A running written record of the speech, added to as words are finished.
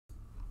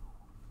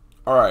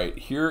All right,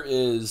 here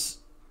is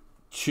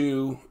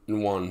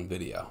 2-in-1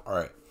 video. All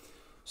right,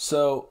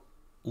 so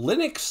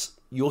Linux,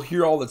 you'll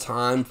hear all the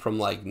time from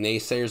like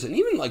naysayers and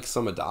even like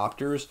some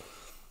adopters.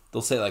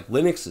 They'll say like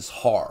Linux is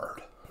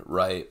hard,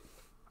 right?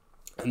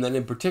 And then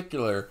in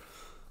particular,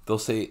 they'll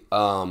say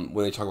when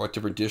they talk about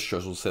different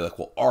distros, they'll say like,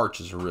 well,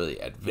 Arch is a really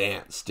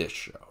advanced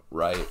distro,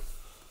 right?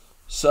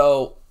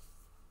 So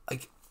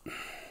like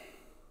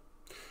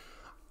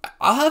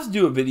I'll have to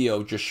do a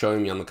video just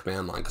showing me on the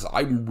command line because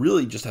I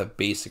really just have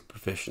basic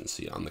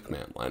proficiency on the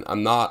command line.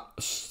 I'm not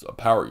a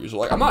power user.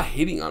 Like, I'm not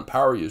hating on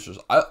power users.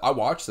 I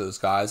watch those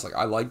guys. Like,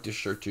 I like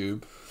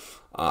DistroTube.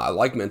 I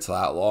like Mental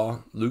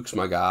Outlaw. Luke's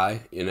my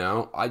guy, you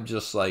know? I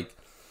just, like,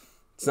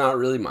 it's not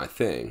really my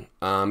thing.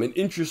 It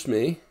interests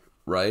me,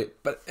 right?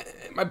 But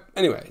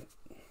anyway,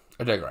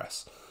 I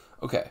digress.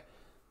 Okay.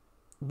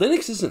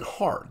 Linux isn't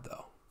hard,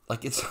 though.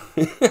 Like, it's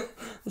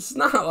it's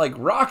not like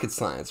rocket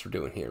science we're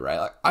doing here, right?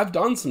 Like, I've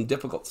done some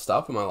difficult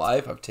stuff in my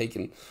life. I've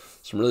taken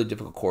some really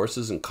difficult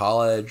courses in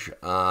college.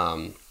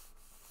 Linux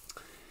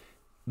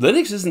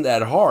isn't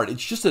that hard.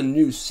 It's just a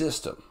new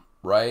system,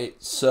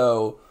 right?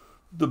 So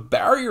the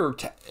barrier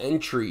to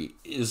entry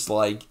is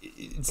like,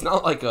 it's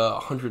not like a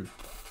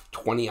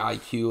 120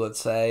 IQ,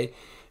 let's say.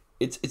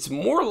 It's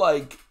more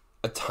like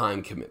a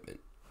time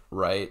commitment,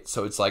 right?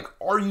 So it's like,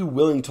 are you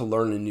willing to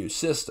learn a new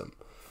system?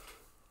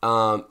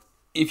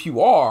 If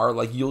you are,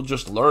 like, you'll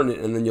just learn it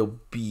and then you'll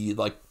be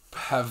like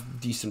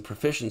have decent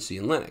proficiency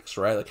in Linux,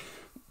 right? Like,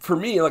 for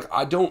me, like,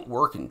 I don't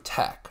work in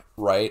tech,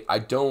 right? I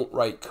don't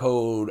write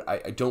code. I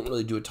don't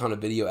really do a ton of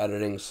video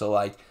editing. So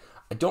like,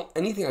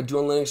 anything I do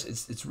on Linux,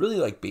 it's really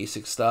like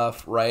basic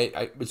stuff, right?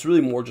 It's really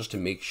more just to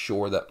make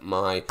sure that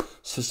my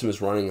system is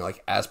running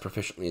like as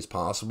proficiently as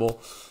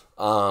possible.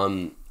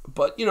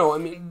 But you know, I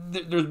mean,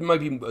 there might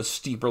be a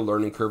steeper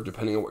learning curve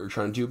depending on what you're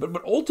trying to do.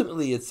 But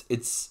ultimately, it's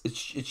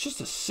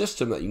just a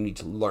system that you need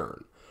to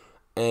learn,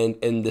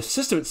 and the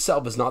system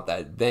itself is not that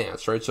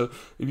advanced, right? So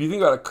if you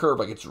think about a curve,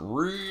 like, it's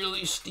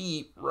really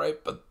steep, right?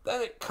 But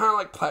then it kind of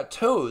like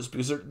plateaus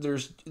because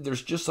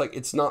there's just like,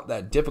 it's not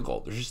that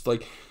difficult. There's just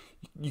like,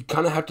 you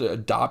kind of have to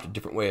adopt a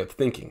different way of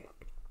thinking,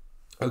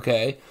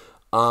 okay?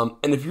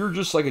 And if you're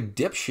just like a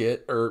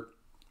dipshit, or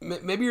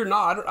maybe you're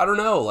not, I don't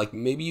know, like,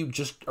 maybe you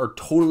just are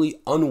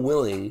totally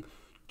unwilling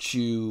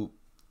to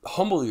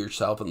humble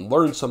yourself and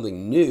learn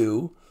something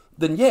new,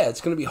 then yeah,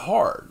 it's going to be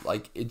hard.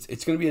 Like, it's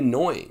going to be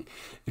annoying.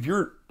 If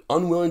you're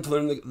unwilling to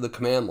learn the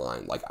command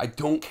line, like, I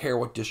don't care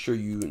what distro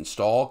you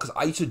install, because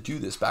I used to do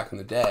this back in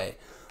the day.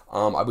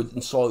 I would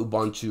install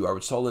Ubuntu, I would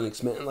install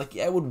Linux Mint, and like,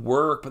 yeah, it would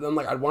work, but then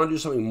like, I'd want to do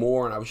something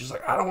more, and I was just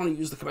like, I don't want to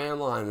use the command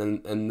line,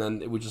 and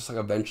then it would just like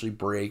eventually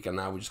break,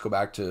 and I would just go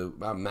back to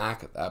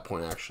Mac at that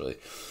point, actually.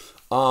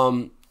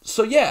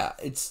 So yeah,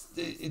 it's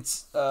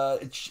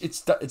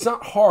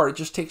not hard. It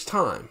just takes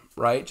time,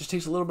 right? It just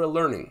takes a little bit of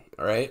learning,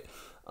 all right?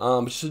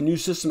 It's just a new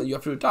system that you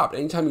have to adopt.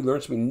 Anytime you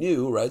learn something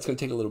new, right, it's going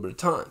to take a little bit of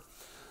time.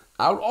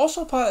 I would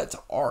also apply that to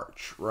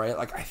Arch, right?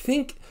 Like, I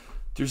think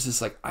there's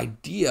this like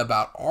idea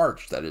about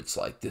Arch that it's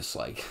like this,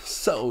 like,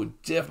 so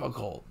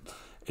difficult.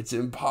 It's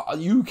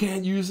you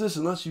can't use this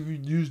unless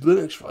you've used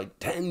Linux for like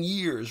 10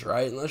 years,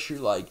 right? Unless you're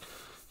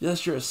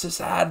a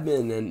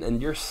sysadmin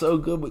and you're so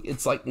good. But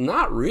it's like,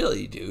 not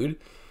really, dude.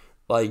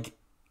 Like,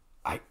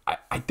 I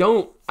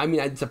mean,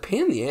 it's a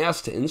pain in the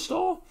ass to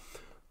install,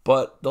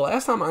 but the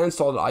last time I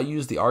installed it, I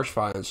used the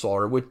Archfile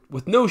installer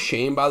with no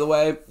shame, by the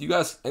way. You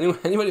guys,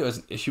 anybody who has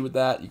an issue with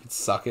that, you can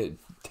suck it. It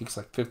takes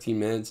like 15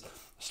 minutes.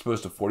 It's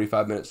supposed to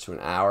 45 minutes to an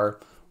hour.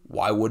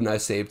 Why wouldn't I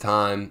save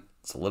time?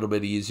 It's a little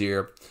bit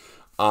easier.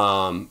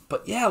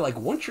 But yeah, like,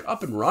 once you're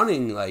up and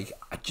running, like,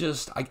 I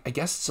guess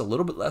it's a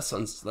little bit less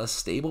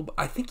stable, but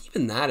I think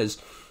even that is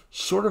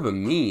sort of a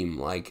meme.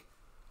 Like,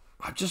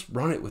 I've just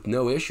run it with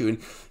no issue. And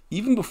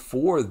even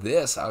before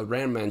this, I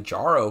ran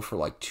Manjaro for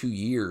like 2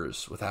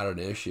 years without an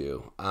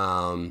issue.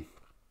 I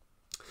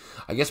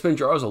guess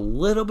Manjaro is a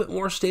little bit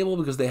more stable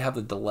because they have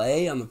the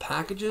delay on the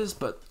packages,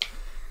 but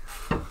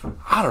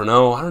I don't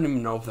know. I don't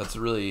even know if that's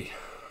really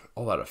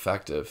all that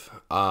effective.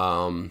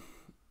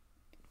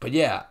 But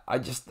yeah, I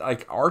just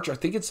like Arch. I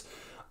think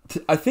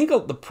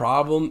the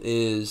problem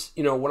is,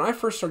 you know, when I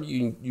first started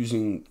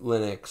using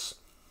Linux,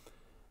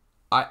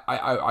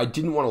 I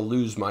didn't want to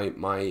lose my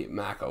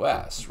Mac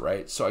OS,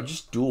 right? So I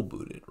just dual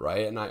booted,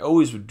 right? And I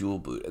always would dual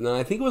boot. And then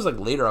I think it was like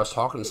later I was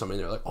talking to somebody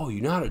and they're like, "Oh,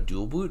 you know how to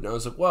dual boot?" And I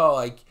was like, "Well,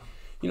 like,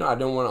 you know, I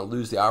don't want to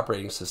lose the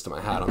operating system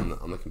I had on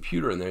the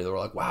computer." And they were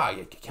like, "Wow,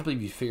 I can't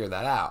believe you figured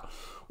that out."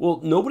 Well,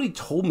 nobody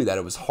told me that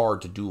it was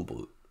hard to dual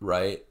boot,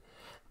 right?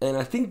 And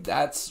I think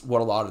that's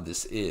what a lot of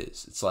this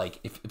is. It's like,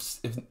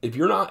 if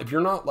you're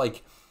not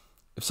like,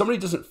 if somebody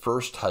doesn't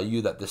first tell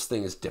you that this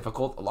thing is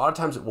difficult, a lot of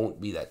times it won't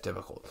be that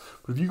difficult.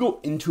 But if you go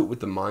into it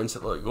with the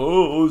mindset like,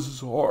 "Oh, this is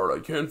hard,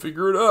 I can't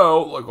figure it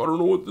out, like, I don't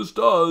know what this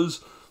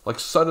does," like,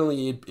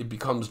 suddenly it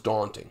becomes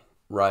daunting,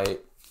 right?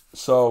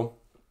 So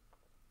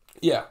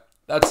yeah,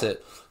 that's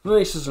it.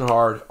 Linux isn't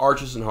hard,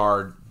 Arch isn't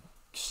hard.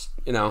 Just,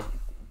 you know,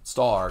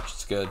 install Arch,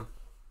 it's good.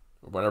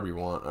 Or whatever you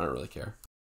want, I don't really care.